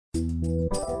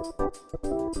If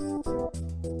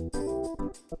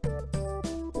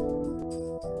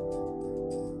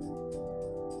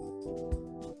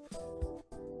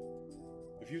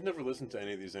you've never listened to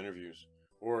any of these interviews,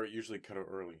 or usually cut out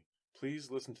early, please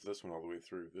listen to this one all the way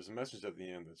through. There's a message at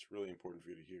the end that's really important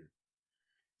for you to hear.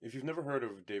 If you've never heard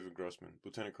of David Grossman,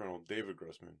 Lieutenant Colonel David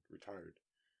Grossman, retired,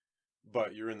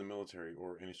 but you're in the military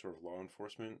or any sort of law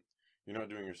enforcement, you're not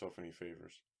doing yourself any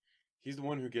favors. He's the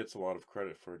one who gets a lot of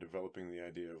credit for developing the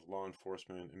idea of law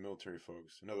enforcement and military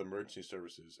folks and other emergency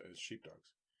services as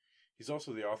sheepdogs. He's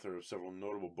also the author of several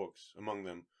notable books, among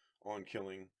them On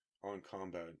Killing, On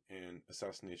Combat, and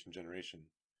Assassination Generation.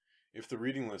 If the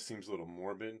reading list seems a little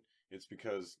morbid, it's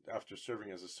because after serving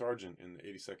as a sergeant in the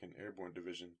 82nd Airborne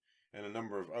Division and a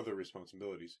number of other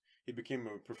responsibilities, he became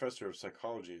a professor of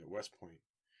psychology at West Point.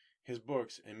 His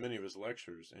books and many of his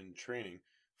lectures and training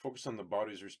focus on the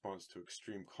body's response to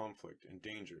extreme conflict and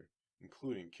danger,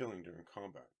 including killing during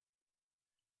combat.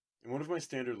 In one of my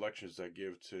standard lectures I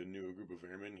give to a new group of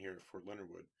airmen here at Fort Leonard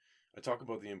Wood, I talk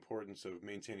about the importance of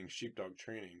maintaining sheepdog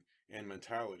training and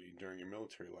mentality during your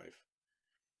military life.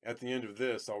 At the end of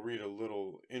this, I'll read a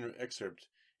little excerpt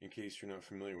in case you're not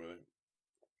familiar with it.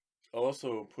 I'll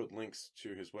also put links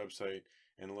to his website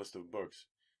and a list of books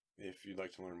if you'd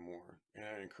like to learn more, and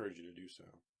I encourage you to do so.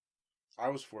 I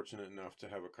was fortunate enough to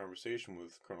have a conversation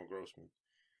with Colonel Grossman.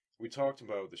 We talked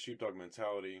about the sheepdog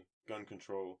mentality, gun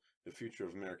control, the future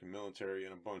of American military,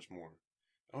 and a bunch more.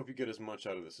 I hope you get as much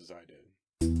out of this as I did.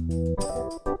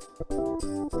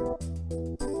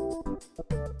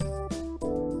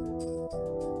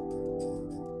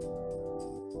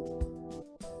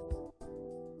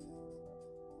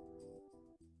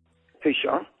 Hey,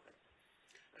 Sean.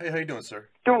 Hey, how you doing, sir?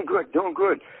 Doing good, doing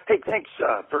good. Hey, thanks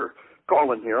for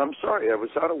calling here. I'm sorry, I was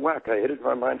out of whack. I hit it in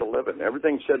my mind 11.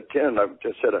 Everything said 10. I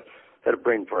just had a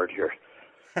brain fart here.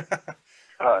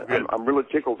 I'm really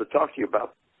tickled to talk to you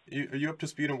about. Are you up to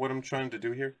speed on what I'm trying to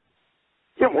do here?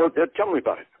 Yeah, well, tell me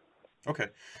about it. Okay,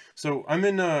 so I'm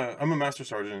a master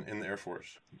sergeant in the Air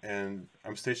Force, and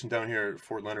I'm stationed down here at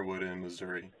Fort Leonard Wood in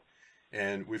Missouri,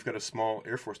 and we've got a small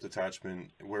Air Force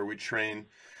detachment where we train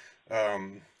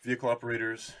vehicle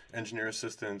operators, engineer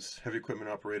assistants, heavy equipment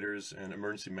operators, and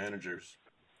emergency managers.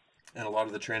 And a lot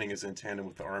of the training is in tandem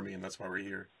with the Army, and that's why we're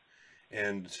here.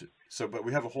 And so, but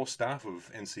we have a whole staff of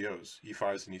NCOs,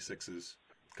 E5s and E6s,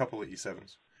 a couple of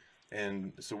E7s.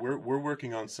 And so we're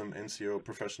working on some NCO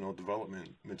professional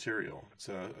development material. It's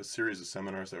a series of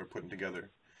seminars that we're putting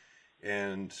together.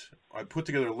 And I put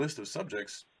together a list of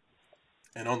subjects,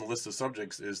 and on the list of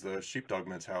subjects is the sheepdog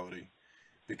mentality.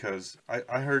 Because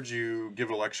I heard you give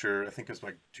a lecture, I think it was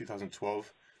like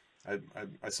 2012.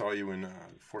 I saw you in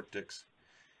Fort Dix,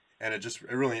 and it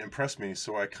really impressed me.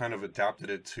 So I kind of adapted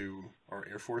it to our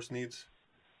Air Force needs.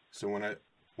 So when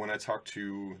I talk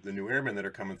to the new airmen that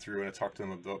are coming through, and I talk to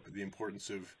them about the importance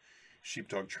of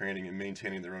sheepdog training and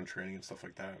maintaining their own training and stuff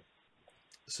like that.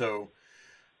 So,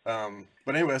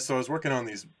 but anyway, so I was working on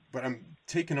these, but I'm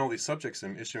taking all these subjects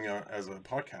and issuing out as a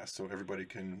podcast so everybody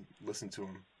can listen to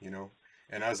them, you know.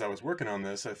 And as I was working on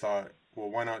this, I thought, well,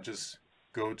 why not just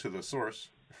go to the source,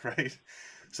 right?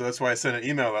 So that's why I sent an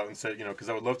email out and said, you know, because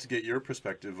I would love to get your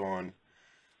perspective on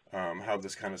how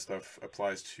this kind of stuff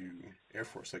applies to Air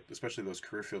Force, like especially those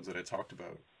career fields that I talked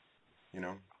about, you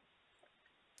know.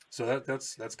 So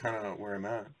that's kind of where I'm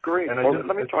at. Great. And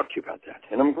let me talk to you about that.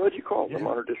 And I'm glad you called. Yeah. I'm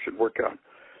honored this should work out.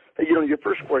 Hey, you know, your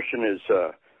first question is,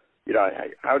 you know,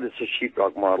 how does the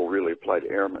sheepdog model really apply to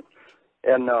airmen?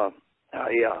 And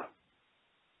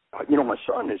you know, my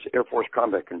son is Air Force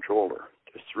Combat Controller.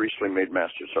 Just recently made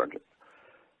Master Sergeant.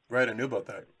 Right, I knew about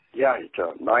that. Yeah, it's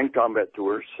 9 combat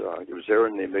tours. He was there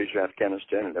in the invasion of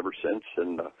Afghanistan and ever since,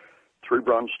 and 3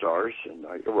 Bronze Stars, and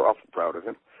we're awful proud of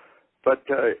him. But,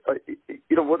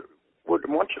 you know, what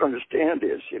I want you to understand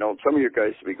is, you know, some of you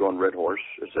guys will be going Red Horse.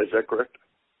 Is that correct?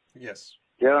 Yes.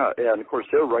 Yeah, and, of course,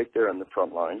 they're right there on the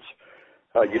front lines.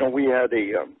 You know, we had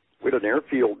an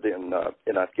airfield in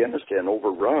Afghanistan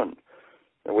overrun.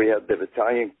 And we had the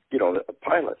battalion, you know, the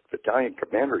battalion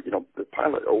commander, you know, the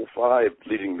pilot 05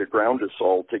 leading the ground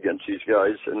assault against these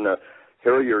guys, and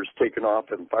Harriers taking off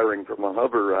and firing from a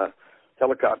hover,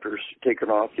 helicopters taking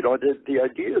off. You know, the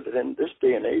idea that in this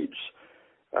day and age,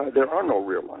 there are no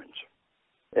real lines.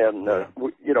 And,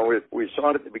 you know, we saw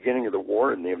it at the beginning of the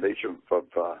war in the invasion of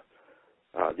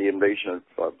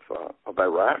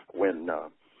Iraq when,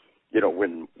 you know,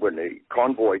 when a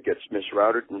convoy gets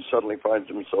misrouted and suddenly finds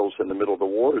themselves in the middle of the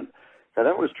war. And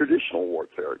that was traditional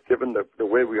warfare, given the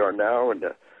way we are now. And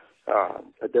there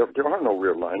are no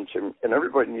real lines. And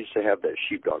everybody needs to have that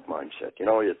sheepdog mindset. You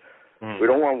know, we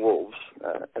don't want wolves,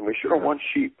 and we sure don't want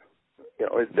sheep.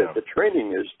 The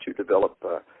training is to develop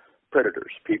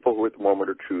predators, people who at the moment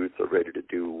of truth are ready to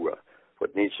do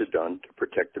what needs to be done to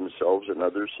protect themselves and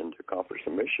others and to accomplish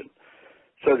the mission.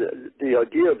 So the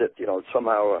idea that,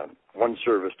 somehow one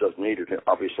service doesn't need it,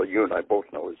 obviously you and I both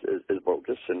know is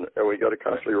bogus, and we got to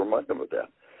constantly remind them of that.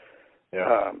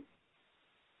 Yeah.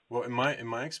 Well, in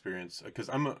my experience, because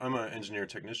I'm an engineer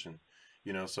technician,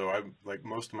 so I like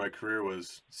most of my career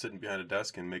was sitting behind a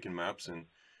desk and making maps and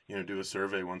do a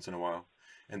survey once in a while.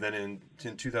 And then in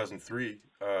 2003,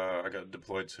 I got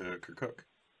deployed to Kirkuk.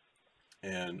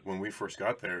 And when we first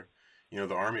got there,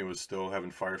 the Army was still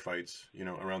having firefights,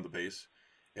 around the base.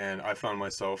 And I found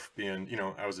myself being,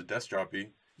 I was a desk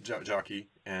jockey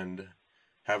and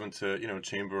having to,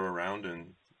 chamber around.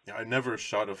 And I never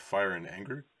shot a fire in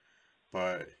anger,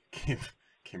 but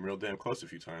came real damn close a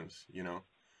few times,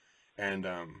 And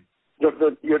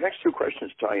your next two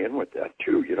questions tie in with that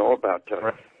too, about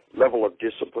level of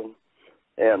discipline.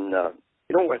 And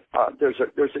you know what? There's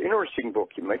an interesting book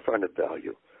you may find of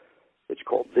value. It's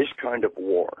called This Kind of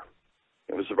War.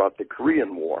 It was about the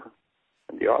Korean War,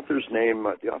 and the author's name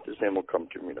will come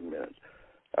to me in a minute.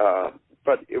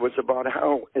 But it was about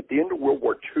how at the end of World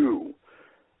War II,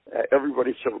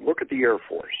 everybody said, look at the Air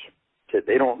Force.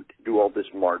 They don't do all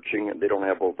this marching, and they don't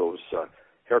have all those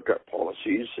haircut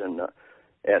policies, and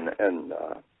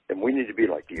we need to be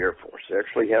like the Air Force. They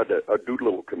actually had a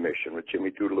Doolittle Commission with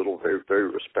Jimmy Doolittle, very, very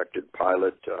respected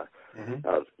pilot,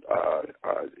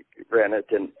 ran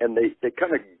it, and they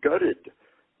kind of gutted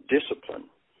discipline.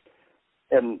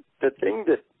 And the thing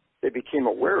that they became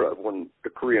aware of when the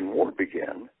Korean War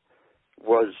began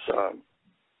was,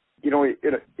 in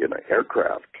an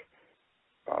aircraft,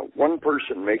 one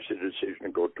person makes a decision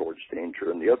to go towards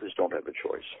danger, and the others don't have a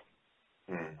choice.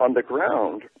 On the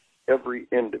ground, every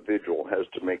individual has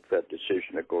to make that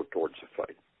decision to go towards the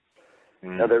fight.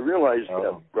 Now, they realized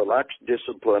that relaxed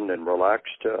discipline and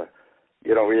relaxed,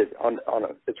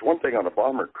 it's one thing on a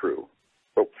bomber crew,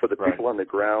 but for the people on the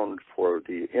ground, for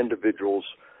the individuals,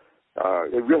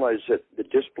 they realized that the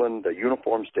discipline, the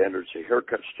uniform standards, the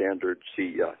haircut standards,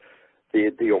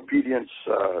 the obedience,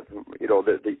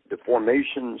 the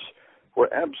formations were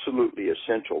absolutely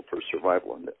essential for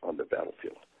survival on the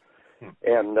battlefield.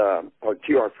 And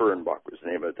T.R. Fehrenbach was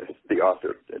the name of the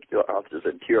author. The author is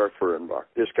T.R. Fehrenbach,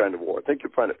 This Kind of War. I think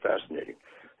you'll find it fascinating.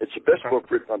 It's the best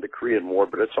book written on the Korean War,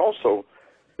 but it's also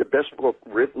the best book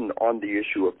written on the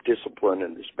issue of discipline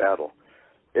in this battle.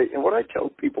 And what I tell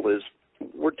people is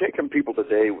we're taking people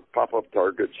today with pop-up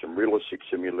targets and realistic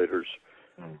simulators,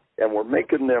 and we're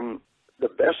making them the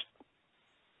best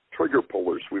trigger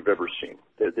pullers we've ever seen.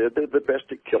 They're the best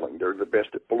at killing. They're the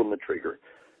best at pulling the trigger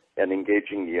and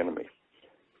engaging the enemy.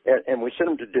 And we send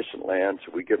them to distant lands.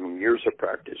 We give them years of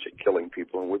practice at killing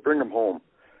people, and we bring them home.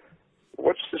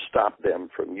 What's to stop them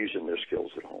from using their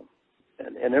skills at home?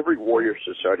 And every warrior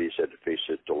society has had to face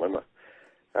this dilemma.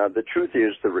 The truth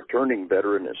is the returning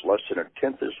veteran is less than a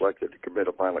tenth as likely to commit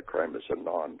a violent crime as a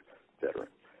non-veteran.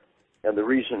 And the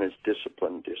reason is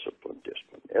discipline, discipline,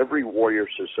 discipline. Every warrior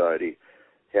society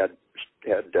had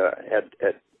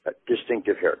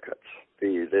distinctive haircuts.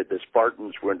 The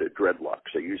Spartans were into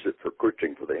dreadlocks. They used it for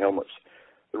coaching for the helmets.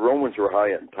 The Romans were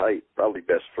high and tight, probably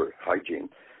best for hygiene.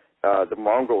 The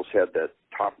Mongols had that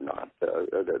top knot,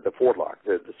 the forelock.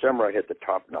 The samurai had the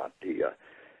top knot. The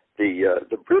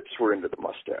Brits were into the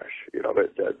mustache.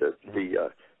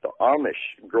 The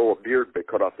Amish grow a beard, they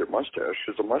cut off their mustache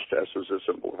because the mustache was a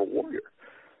symbol of a warrior.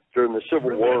 During the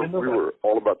Civil War, we were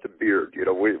all about the beard.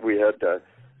 We had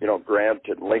Grant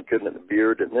and Lincoln and the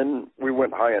beard, and then we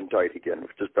went high and tight again,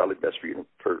 which is probably best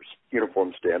for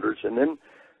uniform standards. And then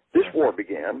this war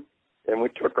began, and we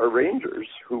took our Rangers,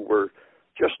 who were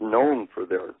just known for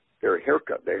their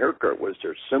haircut. Their haircut was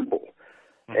their symbol.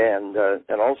 And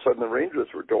all of a sudden the Rangers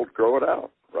were told, grow it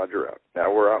out, Roger out.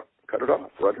 Now we're out, cut it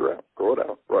off, Roger out, grow it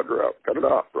out, Roger out, cut it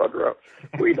off, Roger out.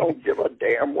 We don't give a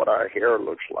damn what our hair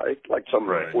looks like some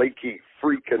flaky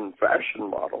freaking fashion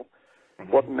model.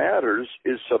 What matters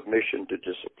is submission to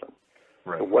discipline.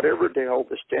 And whatever the hell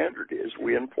the standard is,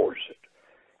 we enforce it.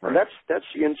 And that's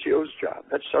the NCO's job.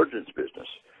 That's sergeant's business,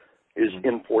 is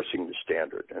enforcing the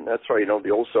standard. And that's why, the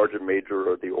old sergeant major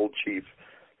or the old chief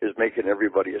is making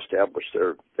everybody establish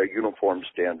their uniform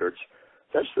standards.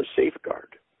 That's the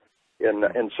safeguard.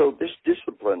 And so this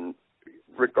discipline,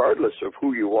 regardless of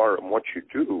who you are and what you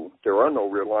do, there are no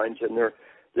real lines, and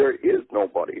there is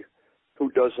nobody who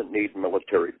doesn't need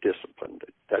military discipline.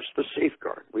 That's the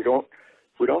safeguard. We don't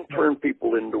turn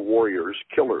people into warriors,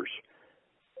 killers,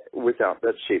 without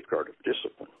that safeguard of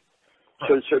discipline.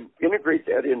 So integrate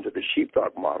that into the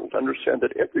sheepdog model to understand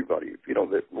that everybody,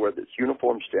 that whether it's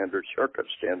uniform standards, haircut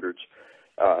standards,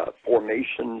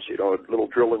 formations, a little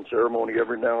drill and ceremony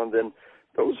every now and then.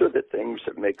 Those are the things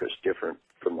that make us different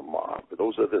from the mob.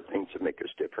 Those are the things that make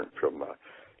us different from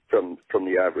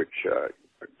the average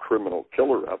criminal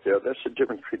killer out there. That's the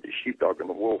difference between the sheepdog and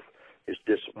the wolf, is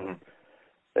discipline.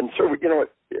 And so,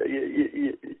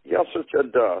 you also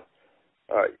said,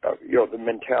 the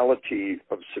mentality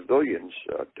of civilians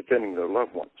defending their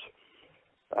loved ones.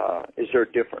 Is there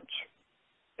a difference?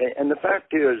 And the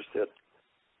fact is that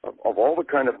of all the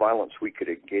kind of violence we could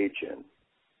engage in,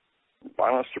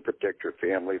 violence to protect your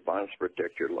family, violence to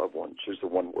protect your loved ones is the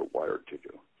one we're wired to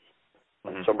do.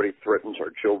 When somebody threatens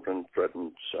our children,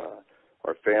 threatens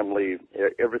our family,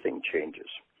 everything changes.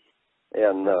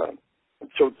 And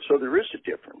so there is a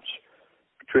difference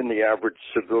between the average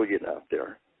civilian out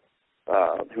there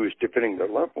who is defending their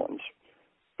loved ones.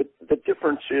 But the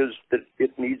difference is that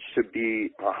it needs to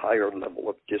be a higher level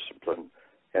of discipline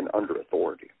and under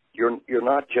authority. You're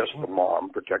not just the mom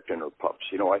protecting her pups.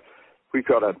 We've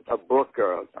got a book,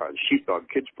 a Sheepdog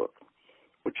Kids book,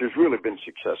 which has really been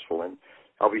successful. And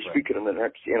I'll be speaking in the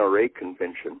next NRA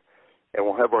convention, and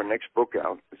we'll have our next book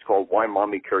out. It's called Why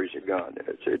Mommy Carries a Gun.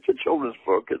 It's a children's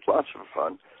book. It's lots of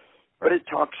fun. But it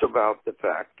talks about the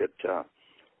fact that,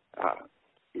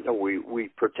 we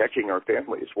protecting our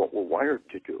family is what we're wired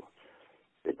to do.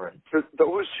 For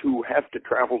those who have to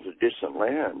travel to distant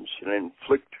lands and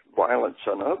inflict violence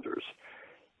on others,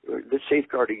 the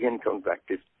safeguard again comes back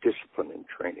to discipline and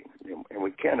training, and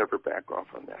we can't ever back off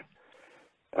on that.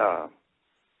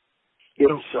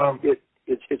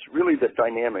 It's really the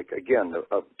dynamic again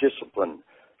of discipline.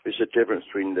 Is the difference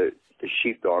between the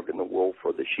sheepdog and the wolf,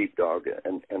 or the sheepdog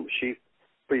and the sheep.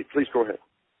 Please go ahead.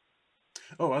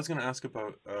 Oh, I was going to ask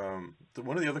about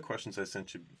one of the other questions I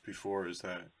sent you before is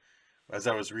that as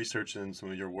I was researching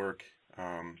some of your work,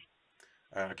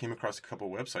 I came across a couple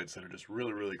of websites that are just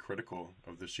really, really critical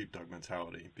of the sheepdog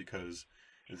mentality, because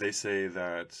they say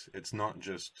that it's not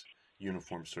just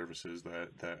uniformed services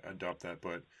that adopt that,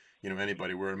 but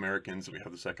anybody. We're Americans, we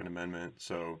have the Second Amendment,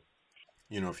 so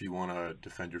if you want to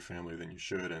defend your family, then you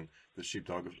should, and the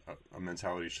sheepdog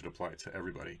mentality should apply to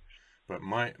everybody. But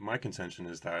my contention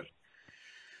is that,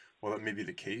 well, that may be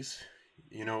the case.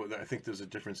 I think there's a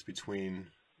difference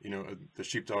between the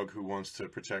sheepdog who wants to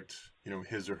protect,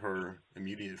 his or her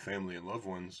immediate family and loved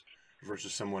ones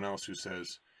versus someone else who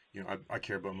says, I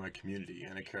care about my community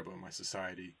and I care about my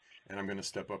society, and I'm going to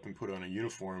step up and put on a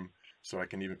uniform so I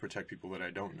can even protect people that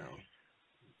I don't know.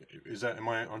 Am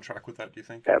I on track with that, do you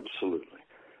think? Absolutely.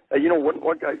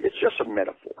 One guy, it's just a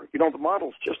metaphor. The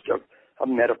model's just a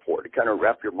metaphor to kind of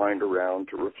wrap your mind around,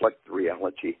 to reflect the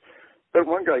reality. But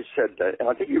one guy said that, and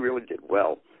I think he really did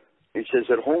well. He says,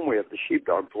 at home we have the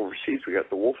sheepdog, overseas we got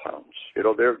the wolfhounds.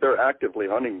 They're actively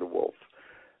hunting the wolf.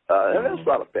 And that's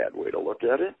not a bad way to look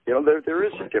at it. There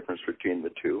is a difference between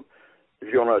the two.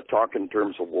 If you want to talk in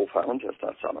terms of wolfhounds,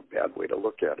 that's not a bad way to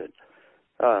look at it.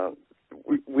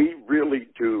 We really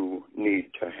do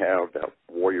need to have that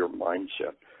warrior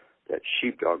mindset, that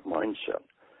sheepdog mindset.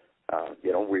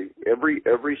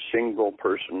 Every single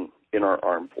person in our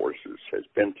armed forces has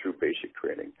been through basic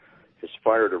training, has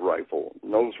fired a rifle,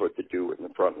 knows what to do in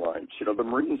the front lines. The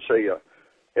Marines say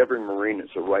every Marine is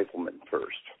a rifleman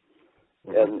first.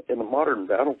 And in the modern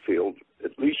battlefield,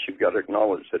 at least you've got to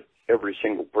acknowledge that every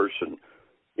single person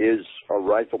is a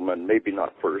rifleman, maybe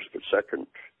not first, but second.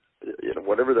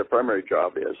 Whatever their primary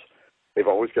job is, they've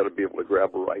always got to be able to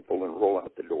grab a rifle and roll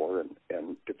out the door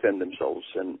and defend themselves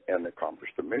and accomplish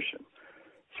the mission.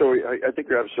 So I think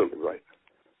you're absolutely right.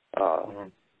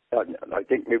 I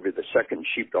think maybe the second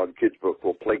Sheepdog Kids book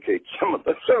will placate some of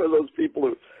those people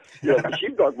who, the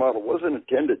sheepdog model wasn't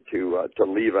intended to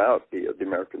leave out the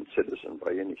American citizen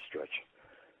by any stretch.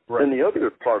 Right. And the other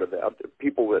part of that, the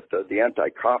people that the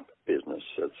anti-cop business,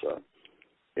 it's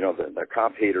the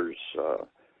cop haters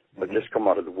have just come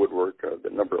out of the woodwork. The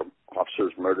number of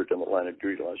officers murdered in the line of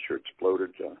duty last year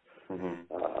exploded,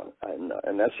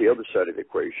 and that's the other side of the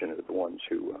equation, are the ones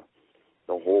who.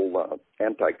 The whole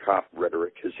anti-cop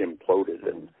rhetoric has imploded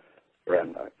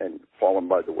and fallen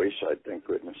by the wayside, thank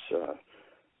goodness.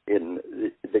 In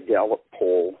the Gallup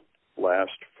poll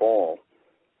last fall,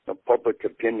 the public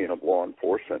opinion of law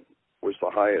enforcement was the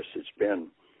highest it's been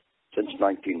since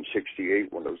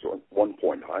 1968, when it was 1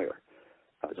 point higher.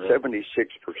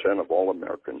 76% of all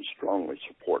Americans strongly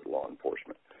support law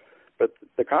enforcement. But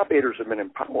the cop haters have been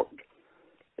empowered.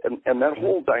 And that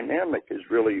whole dynamic is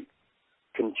really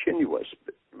continuous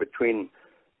between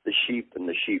the sheep and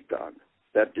the sheepdog.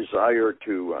 That desire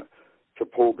to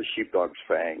pull the sheepdog's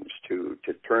fangs, to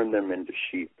turn them into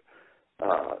sheep.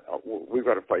 We've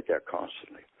got to fight that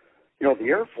constantly. The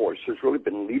Air Force has really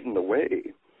been leading the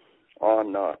way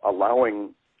on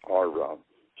allowing our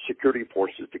security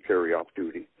forces to carry off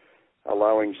duty,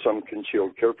 allowing some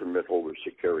concealed carry permit holders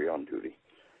to carry on duty.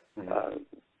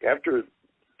 After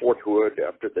Fort Hood,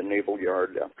 after the Naval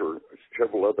Yard, after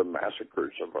several other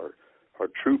massacres of our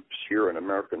troops here in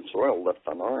American soil left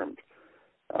unarmed,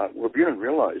 we're beginning to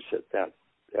realize that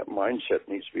mindset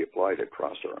needs to be applied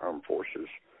across our armed forces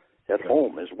at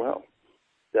home as well.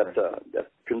 That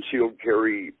concealed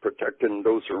carry, protecting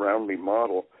those around me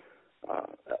model,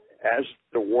 as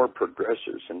the war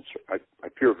progresses, and I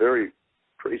fear very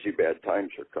crazy bad times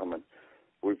are coming.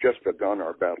 We've just begun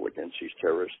our battle against these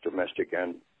terrorists, domestic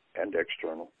and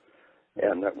external.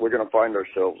 And we're going to find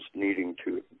ourselves needing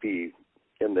to be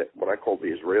in what I call the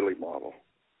Israeli model.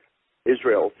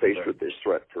 Israel, faced with this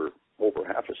threat for over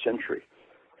half a century,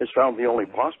 has found the only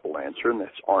possible answer, and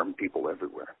that's armed people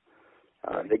everywhere.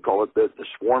 They call it the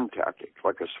swarm tactic.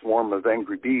 Like a swarm of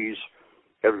angry bees,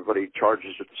 everybody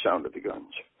charges at the sound of the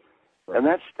guns. Right. And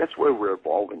that's where we're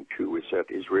evolving to, is that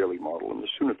Israeli model, and the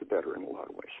sooner the better in a lot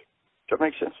of ways. Does that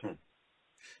make sense?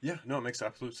 Yeah, no, it makes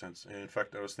absolute sense. And in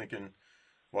fact, I was thinking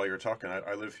while you were talking,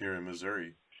 I live here in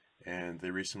Missouri, and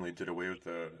they recently did away with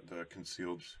the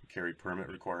concealed carry permit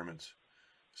requirements.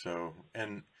 So,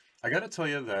 and I got to tell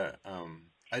you that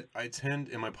I tend,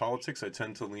 in my politics, I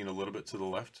tend to lean a little bit to the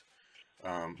left,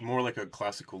 more like a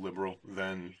classical liberal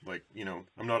than like,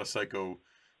 I'm not a psycho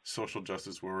social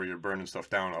justice warrior burning stuff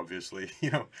down, obviously,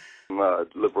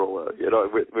 Liberal,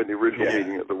 with the original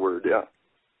meaning of the word, yeah.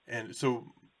 And so,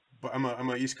 but I'm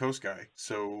a East Coast guy,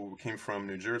 so came from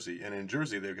New Jersey, and in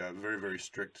Jersey they've got very, very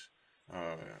strict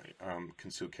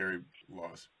concealed carry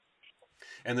laws.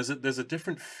 And there's a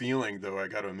different feeling, though, I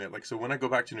got to admit. Like, so when I go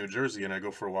back to New Jersey and I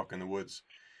go for a walk in the woods,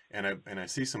 and I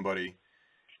see somebody,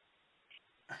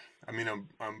 I mean,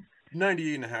 I'm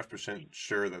 98.5%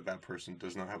 sure that person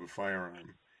does not have a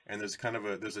firearm, and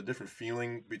there's a different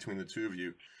feeling between the two of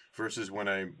you, versus when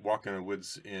I walk in the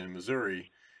woods in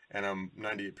Missouri, and I'm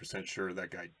 98% sure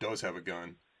that guy does have a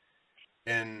gun,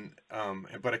 and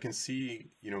but I can see,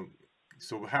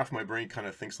 so half my brain kind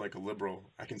of thinks like a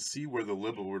liberal. I can see where the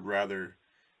liberal would rather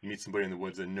meet somebody in the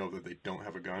woods and know that they don't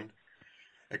have a gun,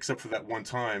 except for that one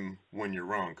time when you're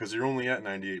wrong, because you're only at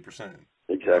 98%.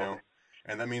 Exactly.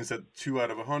 And that means that 2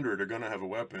 out of 100 are going to have a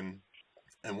weapon,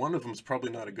 and one of them's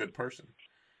probably not a good person.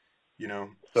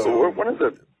 So one of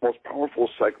the most powerful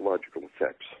psychological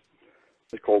effects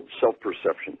is called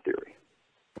self-perception theory.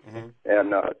 Mm-hmm.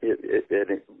 And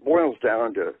it boils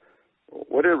down to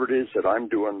whatever it is that I'm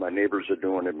doing, my neighbors are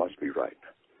doing, it must be right.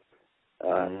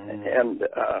 And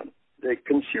the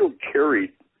concealed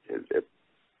carry,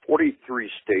 43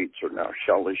 states are now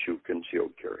shall issue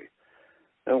concealed carry.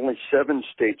 And only 7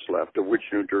 states left, of which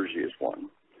New Jersey is one,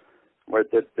 right,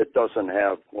 that doesn't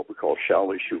have what we call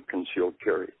shall issue concealed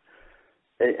carry.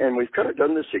 And we've kind of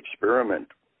done this experiment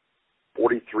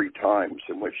 43 times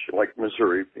in which, like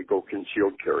Missouri, they go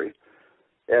concealed carry.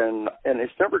 And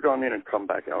it's never gone in and come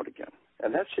back out again.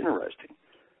 And that's interesting.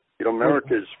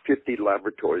 America's 50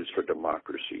 laboratories for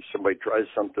democracy. Somebody tries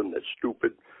something that's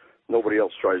stupid, nobody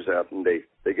else tries that, and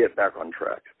they get back on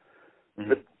track. Mm-hmm.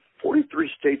 But 43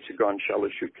 states have gone shall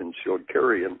issue concealed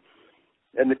carry, and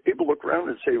the people look around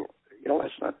and say,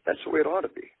 that's the way it ought to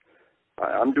be.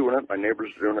 I'm doing it, my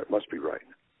neighbors are doing it, must be right.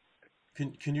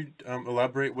 Can you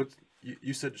elaborate? What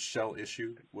you said? Shall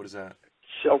issue? What is that?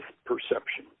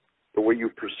 Self-perception, the way you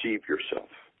perceive yourself.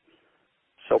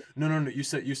 No. You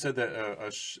said that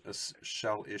a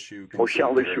shall issue.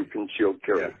 Shall issue concealed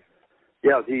carry.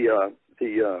 Yeah.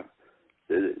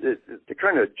 The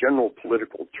kind of general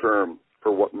political term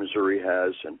for what Missouri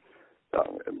has and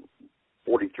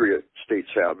 43 states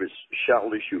have is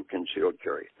shall issue concealed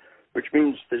carry, which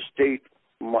means the state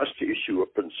must issue a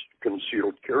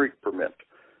concealed carry permit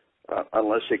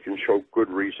unless they can show good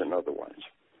reason otherwise.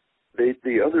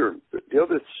 The other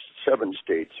 7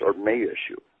 states are may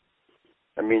issue.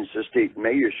 That means the state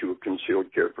may issue a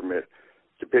concealed carry permit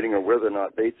depending on whether or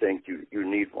not they think you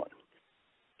need one.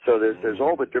 So there's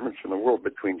all the difference in the world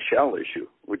between shall issue,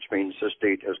 which means the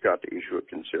state has got to issue a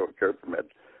concealed carry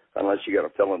permit unless you got a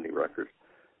felony record,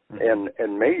 and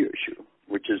may issue,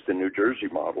 which is the New Jersey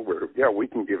model where, we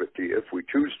can give it to you if we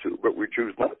choose to, but we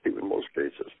choose not to in most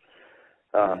cases.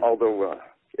 Although,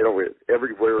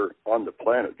 everywhere on the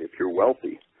planet, if you're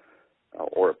wealthy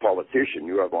or a politician,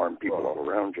 you have armed people all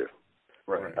around you.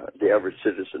 Right. The average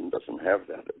citizen doesn't have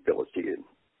that ability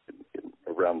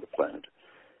around the planet.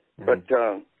 But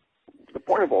the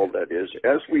point of all that is,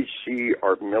 as we see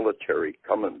our military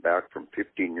coming back from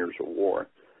 15 years of war,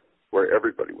 where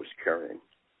everybody was carrying,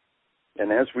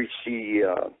 and as we see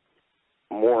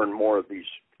more and more of these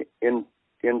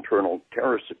internal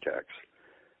terrorist attacks,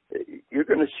 you're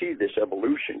going to see this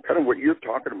evolution. Kind of what you're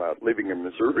talking about living in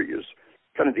Missouri is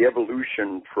kind of the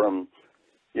evolution from,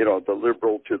 the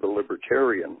liberal to the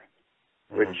libertarian,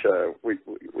 which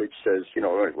says,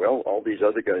 well, all these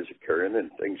other guys are carrying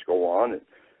and things go on and,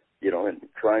 and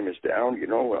crime is down,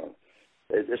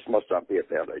 this must not be a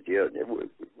bad idea.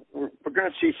 We're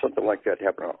going to see something like that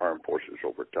happen in our armed forces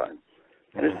over time.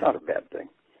 And it's not a bad thing.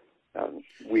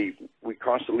 We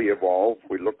constantly evolve.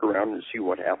 We look around and see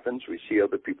what happens. We see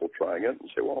other people trying it and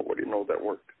say, well, what do you know, that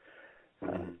worked.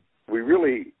 We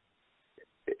really,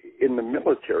 in the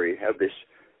military, have this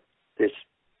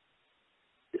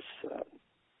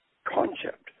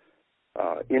concept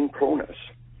in CONUS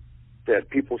that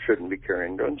people shouldn't be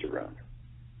carrying guns around.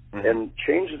 And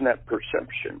changing that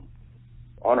perception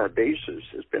on our bases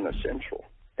has been essential,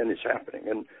 and it's happening.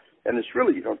 And it's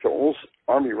really, to an old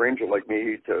Army Ranger like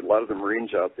me, to a lot of the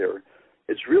Marines out there,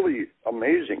 it's really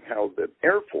amazing how the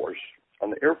Air Force,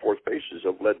 on the Air Force bases,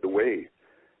 have led the way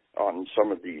on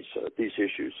some of these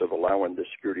issues of allowing the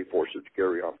security forces to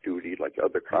carry off duty like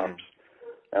other cops,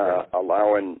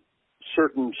 allowing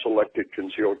certain selected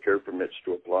concealed carry permits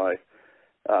to apply.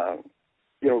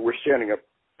 We're standing up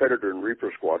Predator and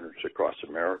Reaper squadrons across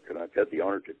America, and I've had the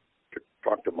honor to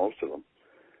talk to most of them.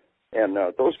 And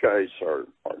those guys are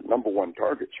number one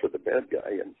targets for the bad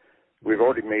guy, and we've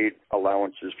already made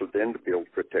allowances for them to be able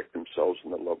to protect themselves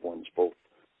and their loved ones, both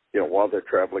while they're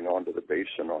traveling onto the base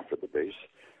and off of the base.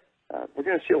 We're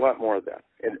going to see a lot more of that.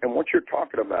 And what you're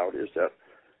talking about is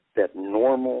that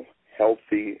normal,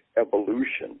 healthy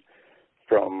evolution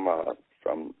from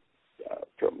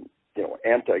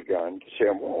anti-gun to say,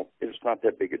 well, it's not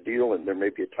that big a deal, and there may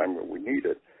be a time when we need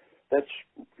it. That's,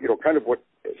 kind of what,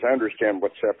 as I understand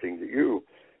what's happening to you,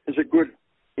 is a good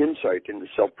insight into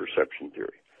self-perception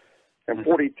theory. And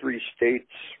 43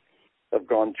 states have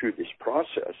gone through this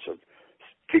process of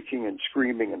kicking and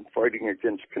screaming and fighting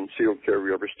against concealed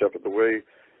carry every step of the way.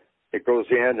 It goes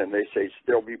in and they say,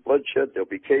 there'll be bloodshed, there'll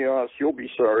be chaos, you'll be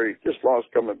sorry, this law's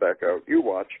coming back out, you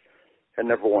watch, and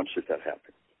never once did that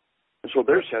happen. And so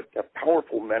there's that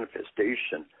powerful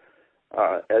manifestation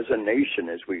as a nation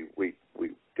as we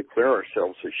declare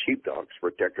ourselves as sheepdogs,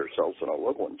 protect ourselves and our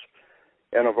loved ones,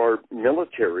 and of our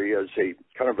military as a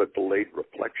kind of a delayed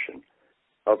reflection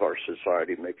of our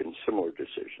society making similar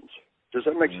decisions. Does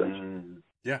that make sense?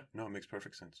 Yeah, no, it makes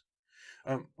perfect sense.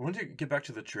 I wanted to get back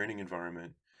to the training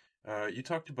environment. You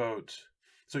talked about,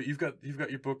 so you've got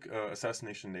your book,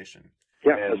 Assassination Nation.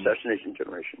 Yeah, Assassination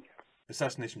Generation.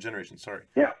 Assassination Generation, sorry.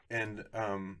 Yeah. And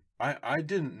I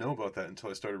didn't know about that until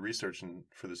I started researching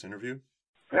for this interview.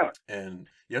 Yeah. And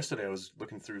yesterday I was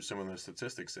looking through some of the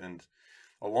statistics, and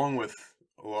along with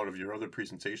a lot of your other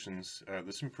presentations,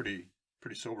 there's some pretty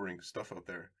sobering stuff out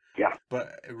there. Yeah.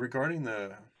 But regarding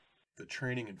the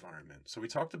training environment, so we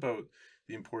talked about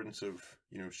the importance of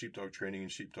sheepdog training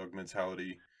and sheepdog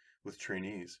mentality with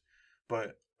trainees,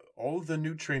 but all of the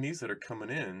new trainees that are coming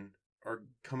in are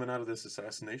coming out of this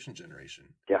assassination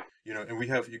generation. Yeah.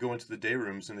 And you go into the day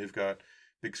rooms and they've got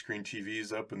big screen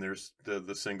TVs up, and there's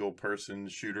the single person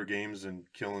shooter games and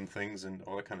killing things and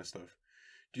all that kind of stuff.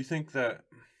 Do you think that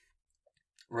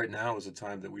right now is a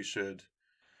time that we should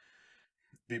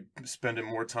be spending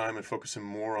more time and focusing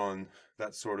more on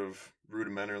that sort of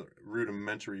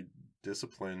rudimentary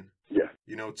discipline? Yeah.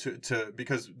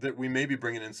 Because we may be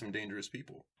bringing in some dangerous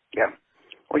people. Yeah.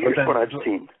 Well, here's what I've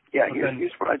seen. Yeah,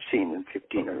 here's what I've seen in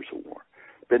 15 years of war.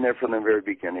 Been there from the very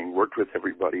beginning, worked with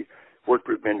everybody, worked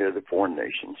with many of the foreign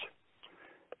nations.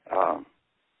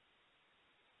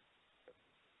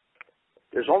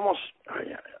 There's almost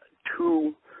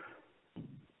two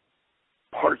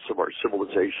parts of our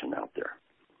civilization out there.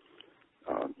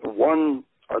 One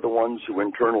are the ones who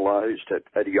internalized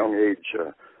at a young age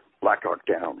Black Hawk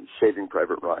Down and Saving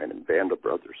Private Ryan and Band of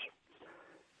Brothers.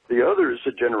 The other is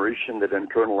a generation that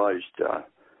internalized,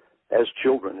 as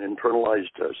children,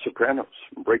 Sopranos,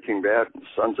 Breaking Bad, and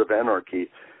Sons of Anarchy,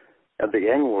 and the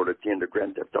Yang Lord at the end of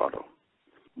Grand Theft Auto.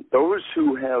 Those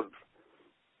who have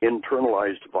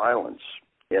internalized violence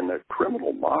in a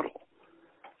criminal model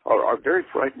are very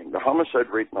frightening. The homicide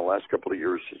rate in the last couple of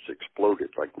years has exploded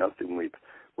like nothing we've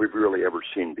really ever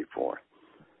seen before.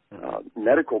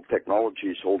 Medical technology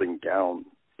is holding down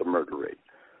the murder rate.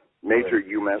 Major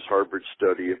UMass Harvard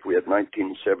study, if we had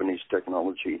 1970s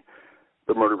technology,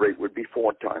 the murder rate would be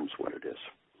 4 times what it is.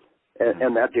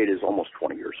 And that data is almost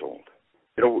 20 years old.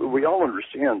 We all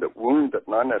understand that wound that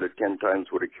 9 out of 10 times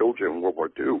would have killed you in World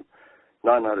War II,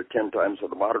 9 out of 10 times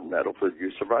on the modern battlefield, you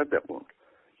survived that wound.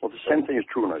 Well, the same thing is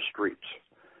true in our streets.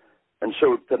 And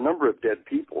so the number of dead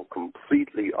people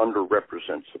completely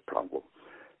underrepresents the problem.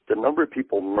 The number of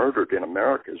people murdered in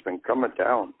America has been coming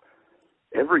down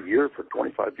every year for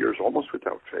 25 years, almost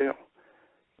without fail.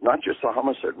 Not just the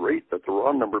homicide rate, but the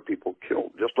raw number of people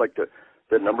killed, just like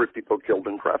the number of people killed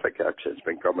in traffic accidents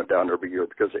been coming down every year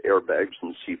because of airbags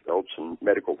and seatbelts and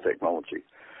medical technology.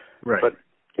 Right. But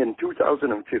in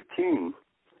 2015,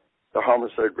 the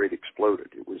homicide rate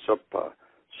exploded. It was up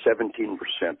 17%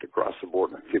 across the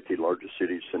board in the 50 largest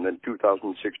cities. And then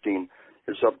 2016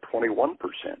 is up 21%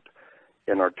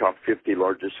 in our top 50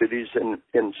 largest cities. And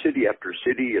in city after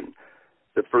city, and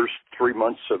the first 3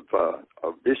 months of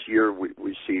this year,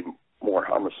 we see more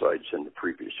homicides than the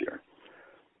previous year.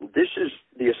 This is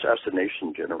the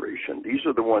assassination generation. These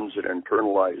are the ones that are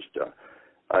internalized.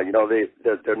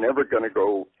 They're never going to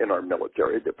go in our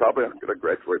military. They probably aren't going to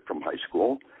graduate from high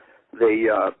school.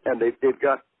 They've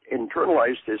got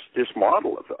internalized this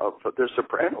model of the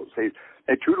Sopranos.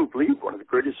 They truly believe one of the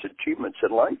greatest achievements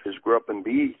in life is grow up and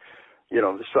be,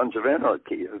 the Sons of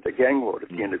Anarchy, the gang lord at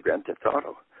the end of Grand Theft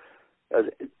Auto.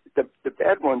 The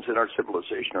bad ones in our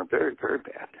civilization are very, very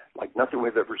bad, like nothing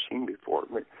we've ever seen before.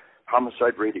 I mean,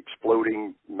 homicide rate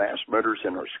exploding, mass murders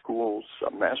in our schools,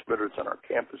 mass murders on our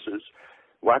campuses,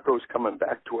 wackos coming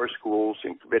back to our schools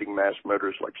and committing mass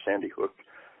murders like Sandy Hook.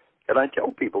 And I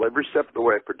tell people every step of the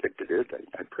way I predicted it.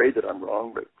 I pray that I'm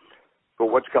wrong, but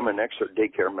what's coming next are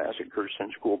daycare massacres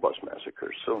and school bus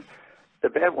massacres. So the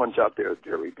bad ones out there are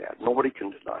very bad. Nobody can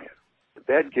deny it. The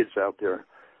bad kids out there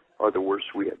are the worst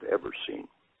we have ever seen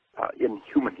in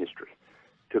human history.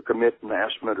 To commit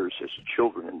mass murders as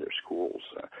children in their schools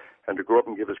and to grow up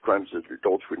and give us crimes as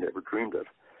adults we never dreamed of.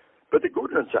 But the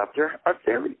good ones out there are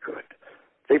very good.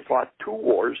 They fought 2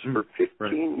 wars for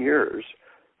 15 years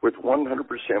with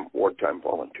 100% wartime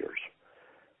volunteers.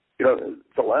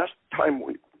 The last time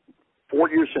 4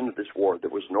 years into this war, there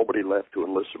was nobody left who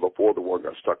enlisted before the war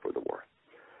got stuck with the war.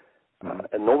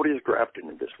 And nobody is drafted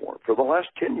in this war. For the last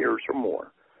 10 years or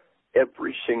more,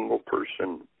 every single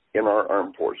person in our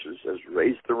armed forces has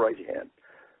raised the right hand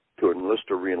to enlist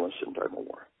or re-enlist in time of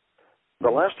war. The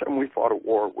last time we fought a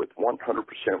war with 100%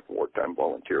 wartime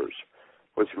volunteers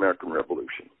was the American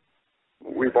Revolution.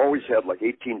 We've always had, like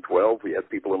 1812, we had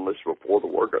people enlisted before the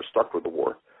war, got stuck with the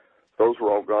war. Those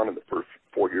were all gone in the first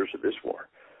 4 years of this war.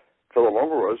 For the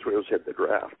longer wars, we always had the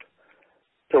draft.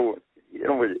 So,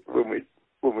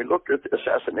 when we look at the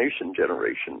assassination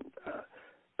generation,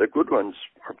 the good ones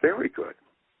are very good.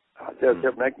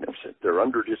 They're magnificent. They're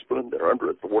under discipline. They're under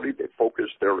authority. They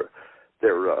focus their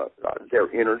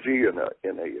energy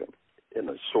in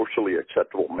a socially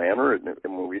acceptable manner, and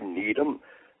when we need them,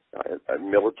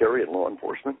 military and law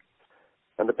enforcement.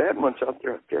 And the bad ones out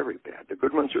there are very bad. The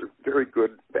good ones are very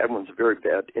good. Bad ones are very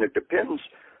bad. And it depends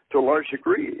to a large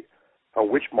degree on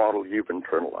which model you've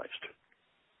internalized.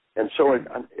 And so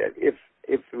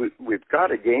if we've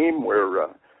got a game where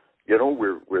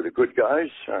we're the good guys,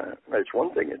 it's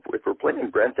one thing. If we're playing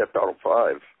Grand Theft Auto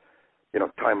 5,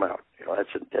 timeout. That's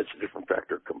a different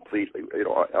factor completely.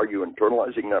 Are you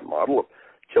internalizing that model of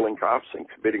killing cops and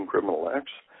committing criminal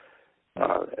acts?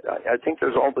 I think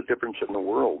there's all the difference in the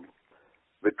world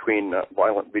between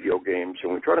violent video games,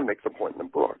 and we try to make the point in the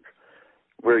book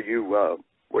where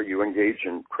you engage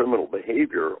in criminal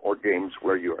behavior, or games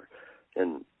where you're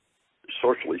in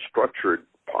socially structured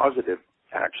positive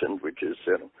actions, which is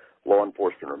law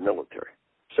enforcement or military.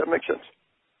 Does that make sense?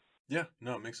 Yeah,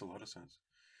 no, it makes a lot of sense.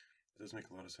 It does make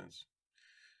a lot of sense.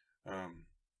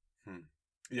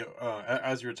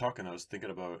 As you were talking, I was thinking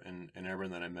about an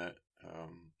airman that I met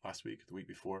the week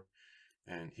before,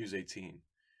 and he was 18.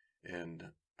 And,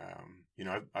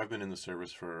 I've been in the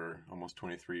service for almost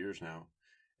 23 years now.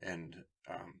 And,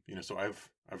 so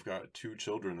I've got 2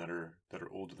 children that are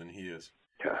older than he is.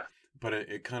 Yeah. But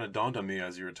it kind of dawned on me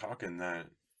as you were talking that,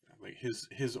 like,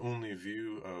 his only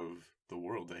view of the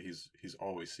world that he's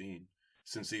always seen,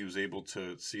 since he was able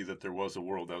to see that there was a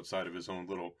world outside of his own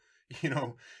little,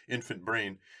 infant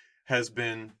brain, has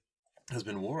been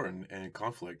war and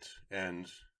conflict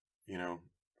and,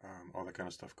 all that kind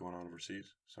of stuff going on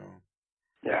overseas. So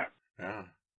yeah,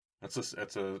 that's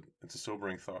a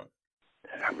sobering thought.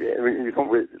 I mean,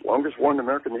 longest war in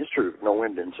American history with no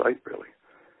end in sight, really.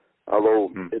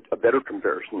 Although a better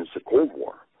comparison is the Cold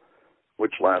War,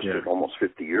 which lasted almost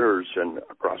 50 years and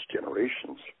across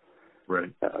generations.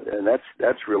 Right. And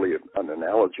that's really an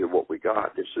analogy of what we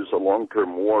got. This is a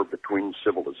long-term war between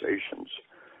civilizations.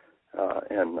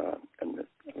 And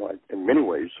in many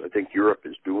ways, I think Europe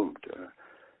is doomed.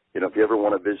 If you ever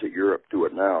want to visit Europe, do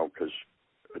it now, because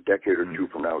a decade or 2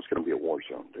 from now, it's going to be a war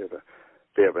zone.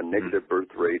 They have a negative birth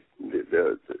rate.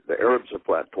 The Arabs have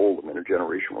flat told them in a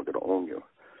generation we're going to own you.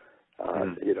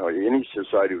 Any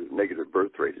society with negative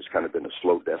birth rate has kind of been a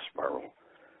slow death spiral.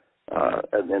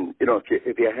 And then,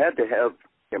 if you had to have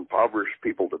impoverished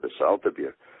people to the south of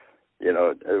you. You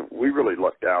know, we really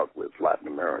lucked out with Latin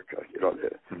America. You know,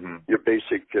 your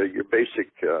basic,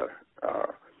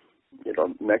 you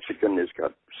know, Mexican has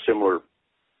got similar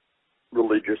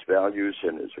religious values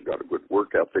and has got a good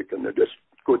work ethic, and they're just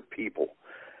good people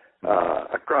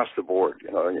across the board.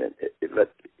 You know,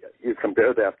 you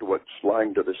compare that to what's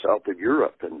lying to the south of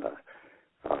Europe, and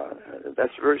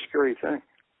that's a very scary thing.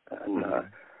 And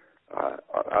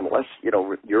unless, you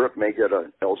know, Europe may get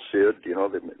a El Cid, you know,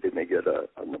 they may get a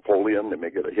Napoleon, they may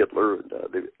get a Hitler, and,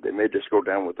 they may just go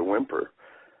down with the whimper.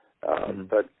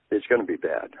 But it's going to be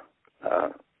bad.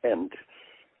 And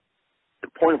the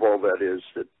point of all that is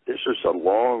that this is a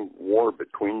long war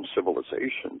between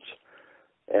civilizations,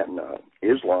 and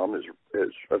Islam is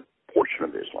a portion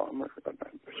of Islam,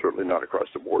 certainly not across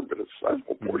the board, but a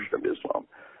sizable portion of Islam,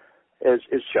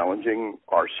 is challenging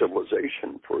our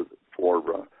civilization for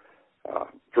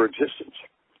existence.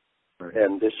 Right.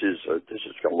 And this is a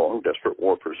long, desperate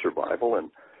war for survival,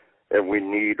 and we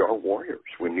need our warriors.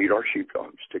 We need our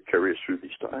sheepdogs to carry us through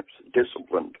these times.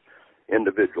 Disciplined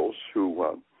individuals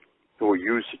who will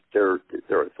use their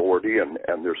authority and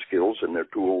their skills and their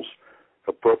tools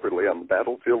appropriately on the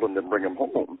battlefield, and then bring them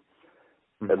home,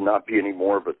 and not be any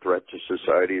more of a threat to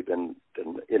society than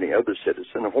any other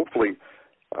citizen. And hopefully,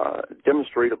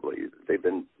 demonstratively, they've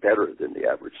been better than the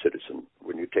average citizen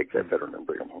when you take that veteran and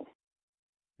bring them home.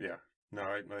 Yeah, no,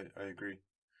 I agree.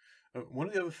 One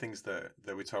of the other things that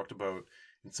we talked about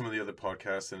in some of the other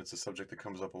podcasts, and it's a subject that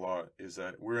comes up a lot, is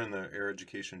that we're in the Air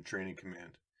Education Training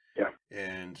Command. Yeah.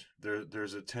 And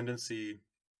there's a tendency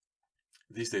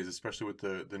these days, especially with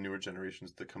the newer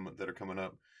generations that are coming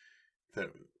up,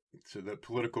 that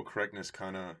political correctness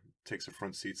kind of takes a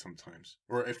front seat sometimes,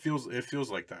 or it feels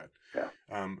like that. Yeah.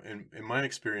 And in my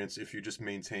experience, if you just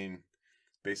maintain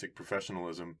basic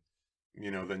professionalism, you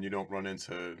know, then you don't run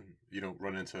into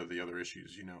the other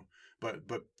issues, you know. But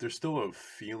there's still a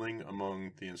feeling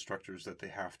among the instructors that they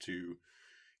have to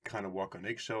kind of walk on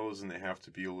eggshells, and they have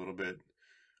to be a little bit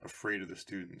afraid of the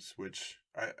students, which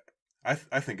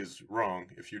I think is wrong.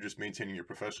 If you're just maintaining your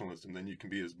professionalism, then you can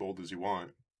be as bold as you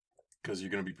want, because you're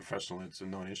going to be professional. It's a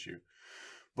non-issue.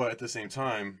 But at the same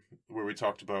time, where we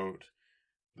talked about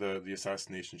the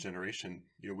assassination generation,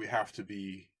 you know, we have to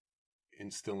be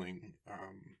instilling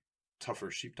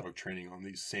tougher sheepdog training on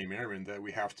these same airmen that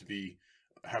we have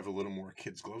a little more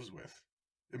kids' gloves with,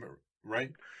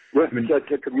 right? Right.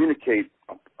 To communicate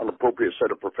an appropriate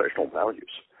set of professional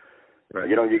values. Right.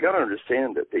 You know, you got to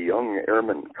understand that the young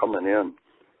airmen coming in,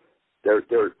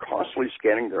 they're constantly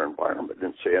scanning their environment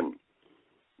and saying,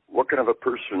 what kind of a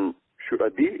person should I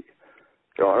be?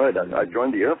 So, all right, I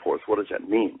joined the Air Force. What does that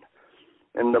mean?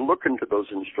 And they're looking to those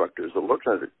instructors. They're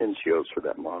looking at NCOs for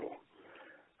that model.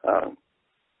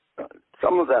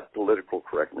 Some of that political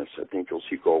correctness, I think you'll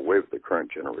see go away with the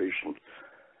current generation.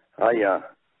 I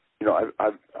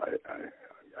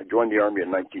joined the Army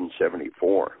in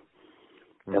 1974.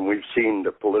 And we've seen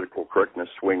the political correctness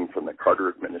swing from the Carter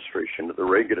administration to the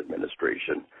Reagan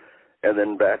administration, and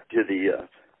then back to the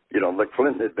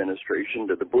Clinton administration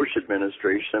to the Bush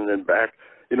administration, and then back.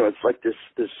 You know, it's like this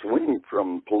swing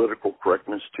from political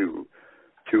correctness to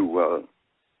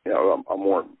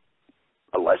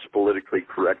a less politically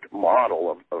correct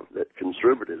model of that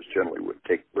conservatives generally would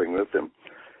bring with them.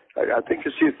 I think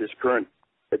you see with this current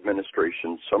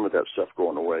administration some of that stuff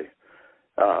going away.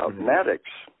 Maddox.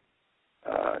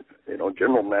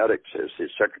 General Maddox, as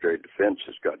his Secretary of Defense,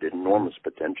 has got enormous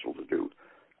potential to do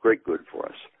great good for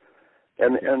us.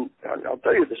 And I'll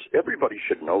tell you this, everybody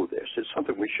should know this. It's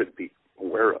something we should be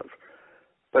aware of.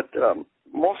 But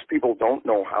most people don't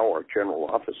know how our general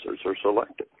officers are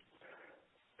selected.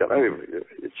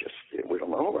 It's just, we don't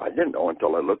know. I didn't know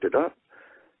until I looked it up.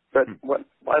 But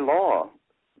by law,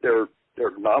 they're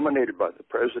nominated by the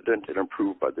President and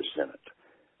approved by the Senate,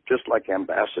 just like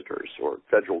ambassadors or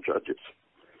federal judges.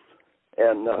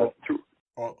 And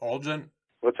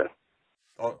what's that?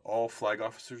 All flag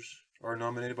officers are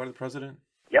nominated by the President?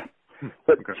 Yeah.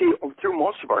 But see, through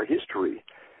most of our history,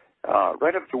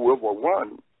 right up to World War I,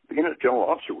 being a general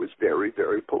officer was very,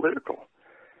 very political.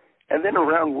 And then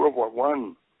around World War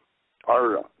I,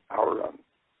 our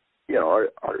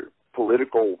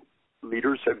political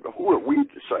leaders said, who are we to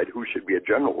decide who should be a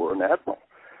general or an admiral?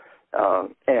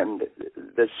 And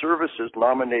the services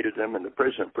nominated them, and the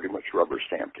president pretty much rubber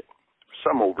stamped it.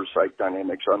 Some oversight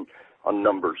dynamics on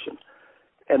numbers,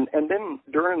 and then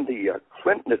during the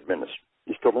Clinton administration,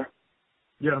 you still there?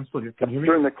 Yeah, I'm still here. Can you hear me?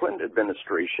 During the Clinton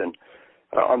administration,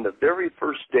 on the very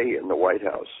first day in the White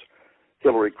House,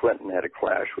 Hillary Clinton had a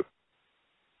clash with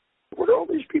what are all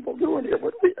these people doing here?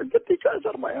 Get these guys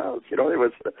out of my house. You know,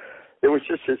 there was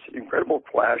just this incredible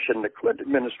clash, and the Clinton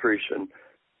administration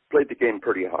played the game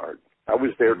pretty hard. I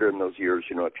was there during those years.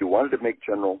 You know, if you wanted to make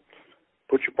general,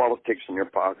 put your politics in your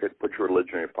pocket, put your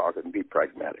religion in your pocket, and be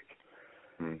pragmatic.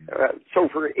 So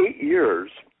for 8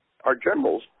 years, our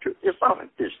generals, it's not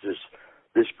like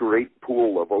this great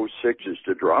pool of 06s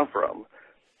to draw from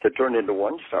to turn into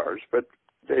 1-stars, but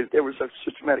there was a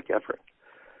systematic effort.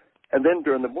 And then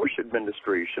during the Bush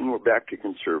administration, we're back to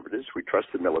conservatives. We trust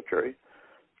the military.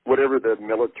 Whatever the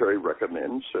military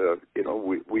recommends, you know,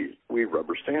 we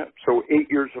rubber stamp. So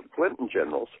 8 years of Clinton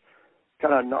generals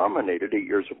kind of nominated 8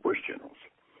 years of Bush generals.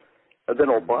 And then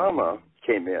Obama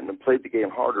came in and played the game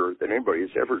harder than anybody has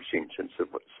ever seen since the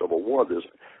Civil War. There's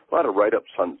a lot of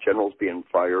write-ups on generals being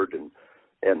fired and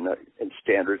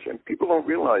standards, and people don't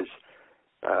realize,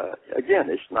 again,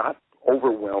 it's not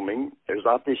overwhelming. There's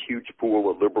not this huge pool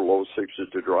of liberal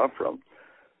 06s to draw from.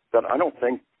 But I don't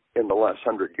think in the last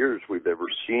 100 years we've ever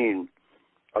seen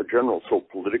our generals so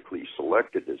politically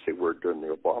selected as they were during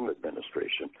the Obama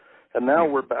administration. And now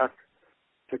we're back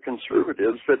to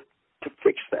conservatives, but to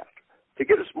fix that, to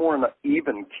get us more on an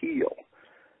even keel.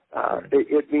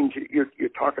 It means you're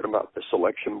talking about the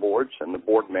selection boards and the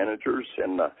board managers,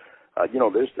 and you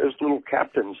know, there's little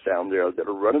captains down there that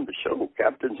are running the show,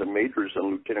 captains and majors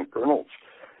and lieutenant colonels,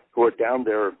 who are down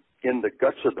there in the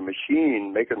guts of the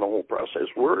machine making the whole process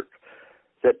work.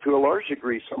 That to a large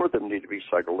degree, some of them need to be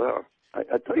cycled out.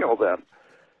 I tell you all that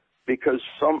because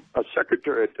a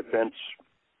Secretary of Defense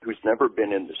who's never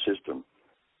been in the system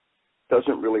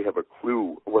doesn't really have a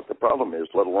clue what the problem is,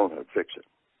 let alone how to fix it.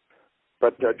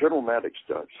 But General Maddox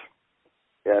does.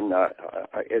 And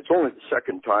it's only the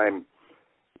second time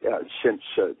since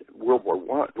World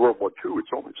War II, it's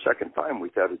only the second time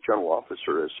we've had a general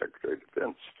officer as Secretary of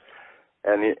Defense.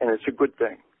 And it's a good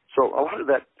thing. So a lot of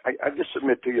that, I just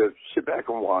submit to you, sit back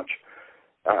and watch.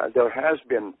 There has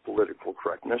been political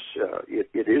correctness.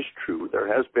 It is true.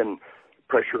 There has been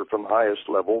pressure from the highest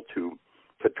level to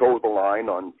toe the line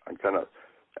on kind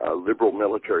of liberal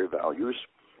military values.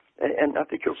 And I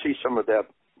think you'll see some of that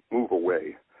move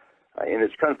away. And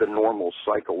it's kind of the normal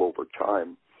cycle over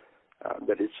time.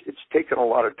 That it's taken a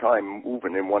lot of time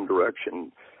moving in one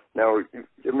direction. Now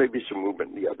there may be some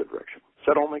movement in the other direction. Does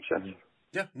that all make sense?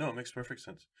 Yeah, no, it makes perfect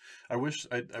sense. I wish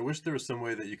there was some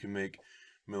way that you can make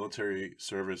military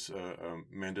service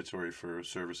mandatory for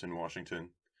service in Washington.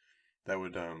 That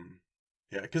would,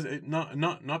 yeah, because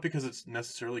not because it's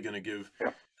necessarily going to give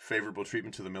favorable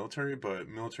treatment to the military, but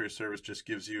military service just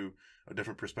gives you a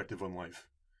different perspective on life.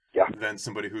 Yeah. Than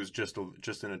somebody who's just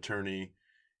an attorney,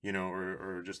 you know,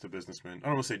 or just a businessman. I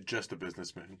don't want to say just a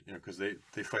businessman, you know, because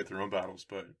they fight their own battles,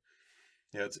 but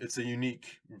yeah, it's a unique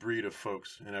breed of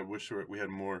folks, and I wish we had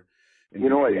more. You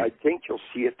know, I think you'll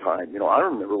see a time. You know, I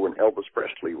remember when Elvis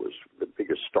Presley was the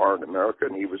biggest star in America,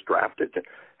 and he was drafted,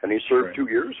 and he served 2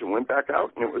 years and went back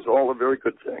out, and it was all a very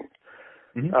good thing.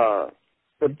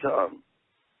 But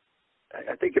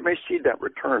I think you may see that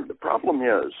return. The problem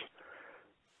is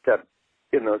that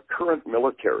in the current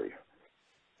military,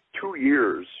 2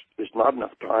 years is not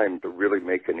enough time to really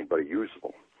make anybody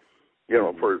usable. You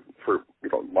know, for you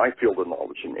know, my field of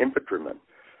knowledge, an infantryman,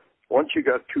 once you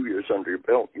got 2 years under your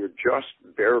belt, you're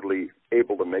just barely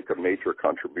able to make a major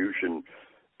contribution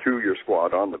to your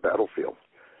squad on the battlefield.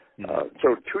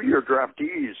 So 2-year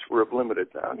draftees were of limited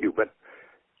value. But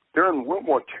during World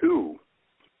War II,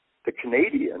 the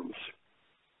Canadians,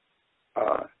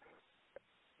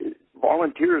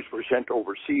 volunteers were sent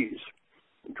overseas.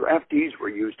 Draftees were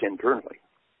used internally.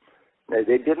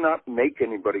 They did not make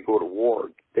anybody go to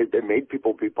war. They made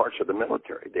people be parts of the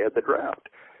military. They had the draft.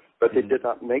 But they did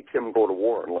not make them go to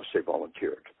war unless they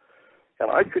volunteered.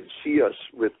 And I could see us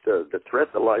with the threat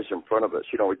that lies in front of us.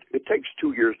 You know, it takes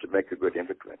 2 years to make a good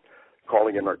infantryman.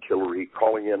 Calling in artillery,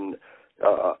 calling in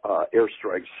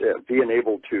airstrikes, being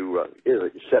able to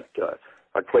set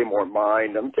a Claymore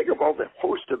mine. I'm thinking of all the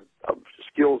host of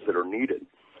skills that are needed.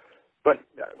 But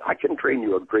I can train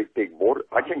you a great big border.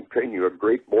 I can train you a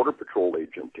great border patrol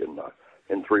agent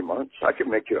in 3 months. I can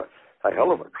make you a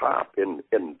hell of a cop in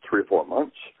 3 or 4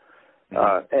 months.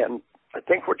 And I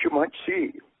think what you might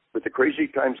see with the crazy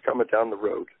times coming down the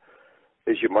road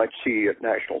is you might see a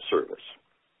national service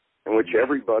in which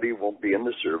everybody will be in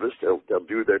the service. They'll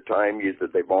do their time. Either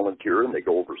they volunteer and they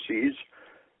go overseas,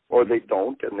 or they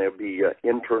don't, and there'll be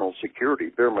internal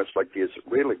security, very much like the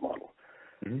Israeli model.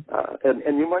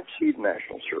 And you might see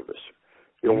national service.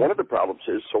 You know, one of the problems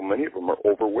is so many of them are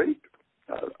overweight.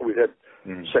 We had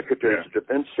secretaries of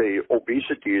defense say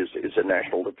obesity is a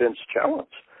national defense challenge.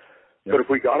 Yep. But if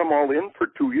we got them all in for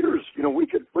 2 years, we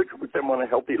could put them on a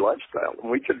healthy lifestyle,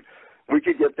 and we could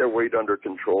get their weight under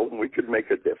control, and we could make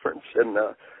a difference. And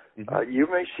you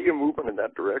may see a movement in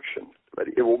that direction, but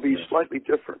it will be slightly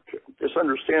different. Just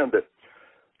understand that,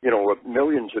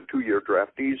 millions of 2-year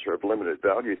draftees are of limited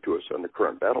value to us on the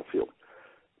current battlefield.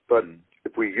 But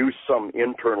if we use some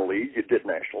internally, you did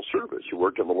national service. You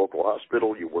worked in the local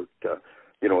hospital. You worked, at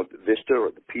the Vista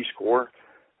or the Peace Corps.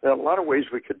 There are a lot of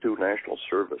ways we could do national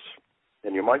service.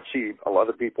 And you might see a lot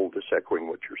of people just echoing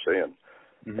what you're saying.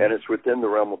 And it's within the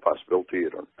realm of possibility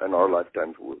in our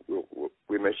lifetimes.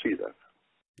 We may see that.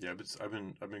 Yeah, but I've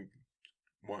been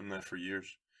wanting that for years.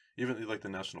 Even like the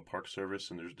National Park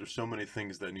Service, and there's so many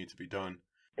things that need to be done.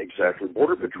 Exactly,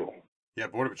 Border Patrol. Yeah,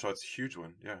 Border Patrol. That's a huge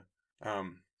one. Yeah.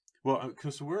 Well,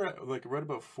 so we're at like right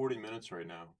about 40 minutes right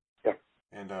now. Yeah.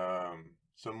 And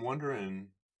so I'm wondering,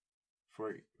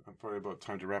 I'm probably about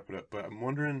time to wrap it up. But I'm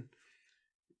wondering.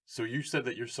 So you said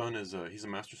that your son is he's a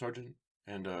master sergeant,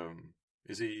 and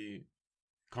is he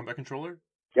combat controller?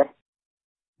 Yep.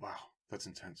 Wow, that's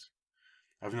intense.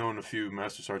 I've known a few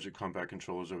master sergeant combat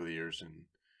controllers over the years, and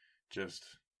just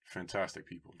fantastic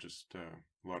people. Just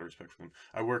a lot of respect for them.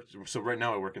 Right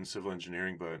now I work in civil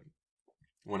engineering, but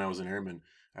when I was an airman,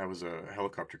 I was a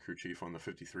helicopter crew chief on the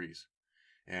 53s,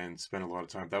 and spent a lot of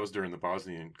time. That was during the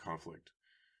Bosnian conflict.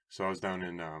 So I was down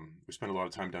in we spent a lot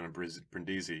of time down in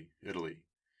Brindisi, Italy.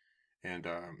 And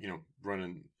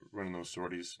running those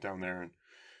sorties down there, and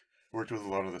worked with a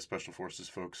lot of the special forces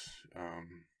folks.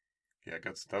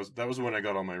 That was when I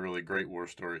got all my really great war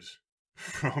stories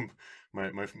from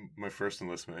my first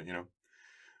enlistment.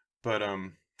 But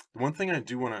the one thing I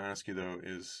do want to ask you though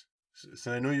is,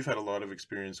 so I know you've had a lot of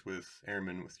experience with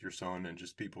airmen, with your son, and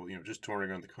just people, just touring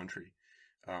around the country.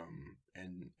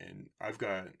 And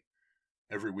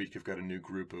every week I've got a new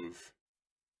group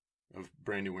of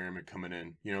brand new airmen coming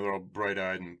in. They're all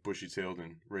bright-eyed and bushy-tailed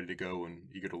and ready to go and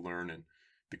eager to learn and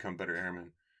become better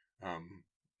airmen.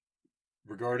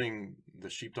 Regarding the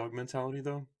sheepdog mentality,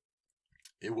 though,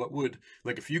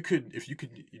 if you could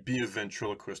be a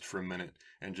ventriloquist for a minute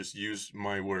and just use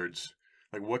my words,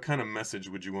 like what kind of message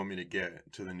would you want me to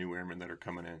get to the new airmen that are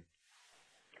coming in?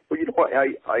 Well,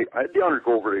 I had the honor to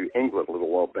go over to England a little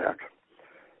while back,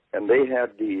 and they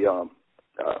had the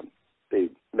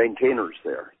maintainers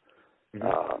there.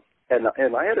 And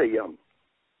I had a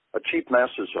chief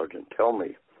master sergeant tell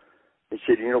me, he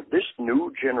said, this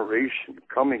new generation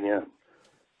coming in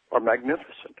are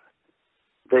magnificent.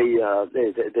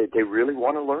 They really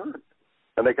want to learn,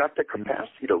 and they got the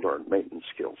capacity to learn maintenance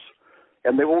skills,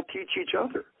 and they will teach each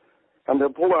other, and they'll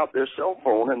pull out their cell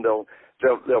phone and they'll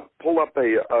pull up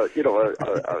a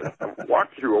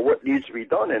walkthrough of what needs to be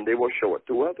done, and they will show it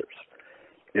to others.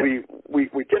 Yeah.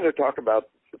 We tend to talk about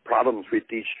the problems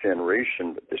with each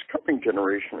generation, but this coming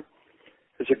generation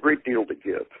has a great deal to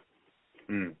give.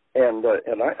 And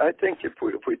I think if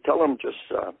we tell them just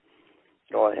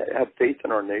have faith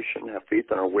in our nation, have faith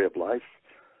in our way of life,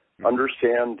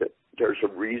 understand that there's a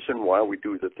reason why we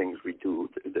do the things we do,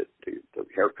 the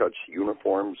haircuts,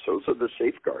 uniforms, those are the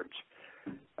safeguards.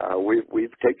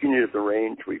 We've taken you to the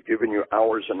range. We've given you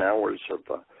hours and hours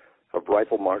of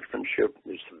rifle marksmanship.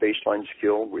 It's the baseline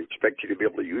skill. We expect you to be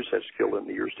able to use that skill in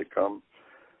the years to come.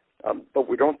 But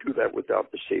we don't do that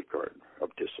without the safeguard of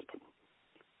discipline.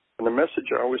 And the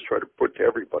message I always try to put to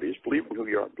everybody is believe in who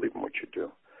you are, believe in what you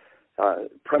do.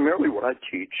 Primarily what I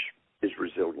teach is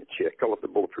resiliency. I call it the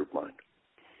bulletproof mind.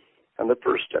 And the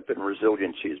first step in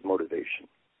resiliency is motivation.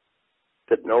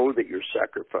 That know that your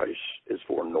sacrifice is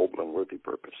for a noble and worthy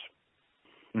purpose.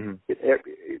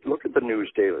 Look at the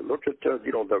news daily. Look at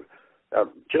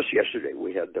just yesterday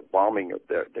we had the bombing of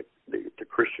the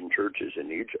Christian churches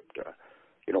in Egypt.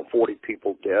 40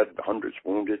 people dead, hundreds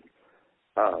wounded.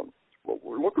 Well,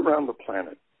 look around the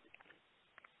planet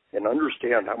and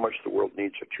understand how much the world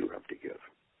needs what you have to give.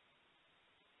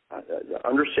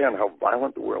 Understand how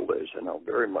violent the world is and how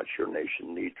very much your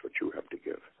nation needs what you have to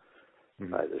give.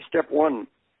 Step one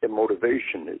in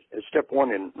motivation is step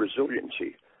one in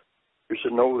resiliency is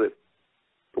to know that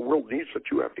the world needs what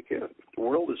you have to give. The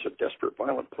world is a desperate,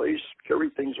 violent place. Scary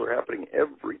things are happening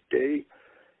every day,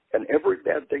 and every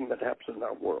bad thing that happens in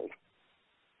that world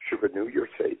should renew your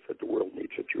faith that the world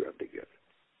needs what you have to give.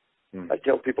 I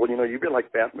tell people, you'd be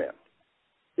like Batman.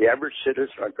 The average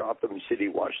citizen of Gotham City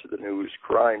watches the news,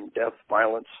 crime, death,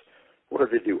 violence. What do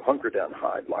they do? Hunker down,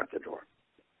 hide, lock the door.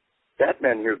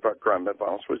 Batman hears about crime and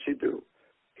violence. What does he do?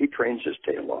 He trains his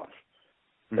tail off.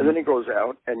 And then he goes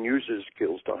out and uses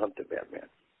skills to hunt the Batman.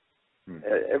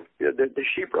 The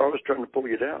sheep are always trying to pull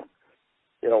you down.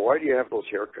 Why do you have those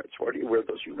haircuts? Why do you wear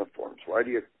those uniforms? Why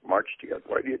do you march together?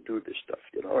 Why do you do this stuff?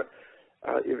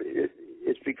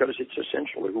 It's because it's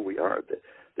essentially who we are.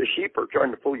 The sheep are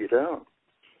trying to pull you down,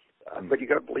 but you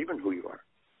got to believe in who you are.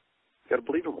 You got to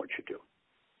believe in what you do.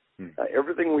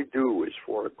 Everything we do is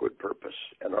for a good purpose,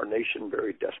 and our nation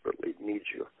very desperately needs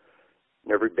you.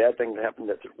 And every bad thing that happened,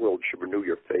 that the world should renew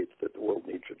your faith that the world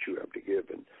needs what you have to give.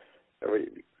 And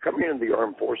coming into the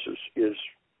armed forces is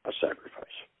a sacrifice,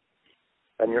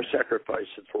 and your sacrifice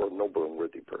is for a noble and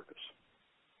worthy purpose.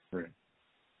 Right.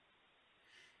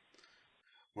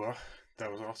 Well,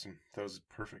 that was awesome. That was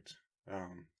perfect.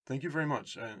 Thank you very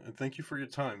much, and thank you for your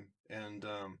time. And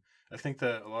I think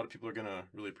that a lot of people are gonna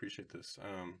really appreciate this.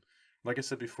 Like I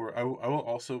said before, I will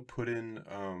also put in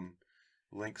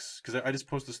links, because I just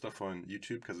post this stuff on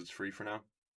YouTube because it's free for now.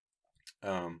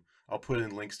 I'll put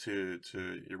in links to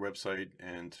your website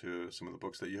and to some of the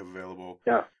books that you have available.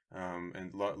 Yeah.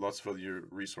 And lots of other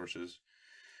resources.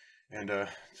 And to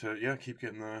keep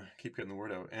getting the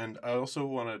word out. And I also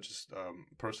want to just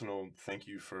personal thank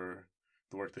you for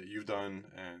the work that you've done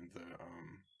and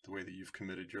the way that you've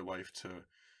committed your life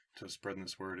to spreading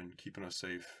this word and keeping us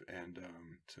safe, and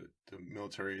to the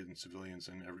military and civilians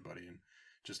and everybody. And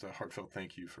just a heartfelt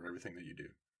thank you for everything that you do.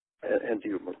 And to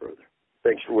you, my brother.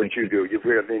 Thanks for what you do. You've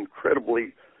got an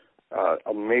incredibly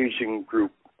amazing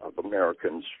group of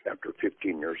Americans after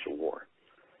 15 years of war.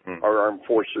 Our armed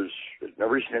forces has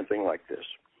never seen anything like this.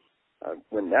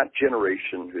 When that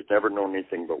generation who's never known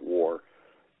anything but war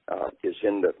is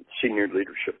in the senior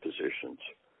leadership positions,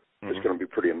 it's going to be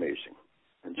pretty amazing.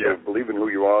 And so believe in who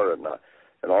you are, and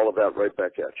all of that right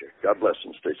back at you. God bless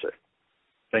and stay safe.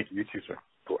 Thank you. You too, sir.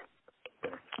 Cool.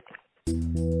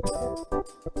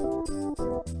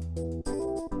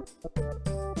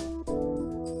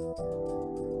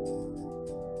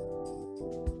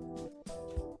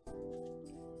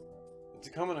 It's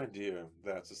a common idea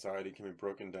that society can be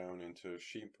broken down into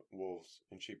sheep, wolves,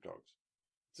 and sheepdogs.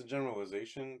 It's a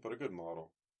generalization, but a good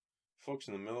model. Folks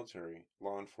in the military,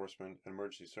 law enforcement, and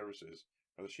emergency services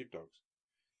are the sheepdogs.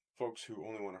 Folks who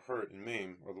only want to hurt and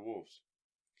maim are the wolves.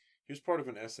 Here's part of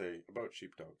an essay about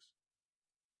sheepdogs.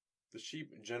 The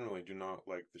sheep generally do not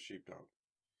like the sheepdog.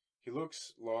 He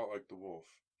looks a lot like the wolf.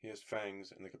 He has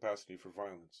fangs and the capacity for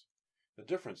violence. The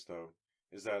difference, though,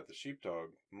 is that the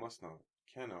sheepdog must not,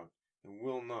 cannot, and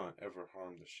will not ever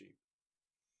harm the sheep.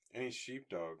 Any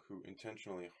sheepdog who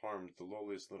intentionally harmed the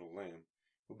lowliest little lamb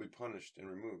will be punished and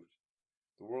removed.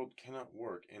 The world cannot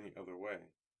work any other way,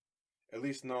 at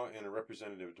least not in a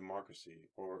representative democracy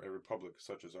or a republic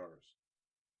such as ours.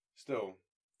 Still,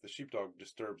 the sheepdog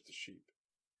disturbs the sheep.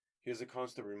 He is a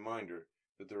constant reminder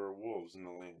that there are wolves in the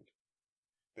land.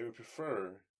 They would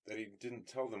prefer that he didn't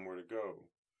tell them where to go,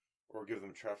 or give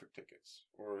them traffic tickets,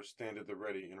 or stand at the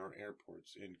ready in our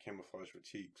airports in camouflage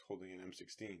fatigues holding an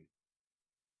M16.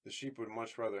 The sheep would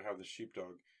much rather have the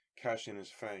sheepdog cash in his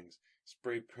fangs,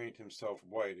 spray paint himself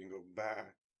white, and go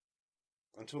bah,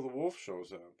 until the wolf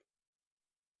shows up.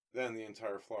 Then the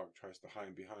entire flock tries to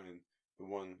hide behind the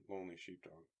one lonely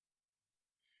sheepdog.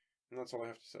 And that's all I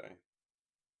have to say.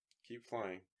 Keep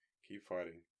flying, keep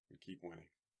fighting, and keep winning.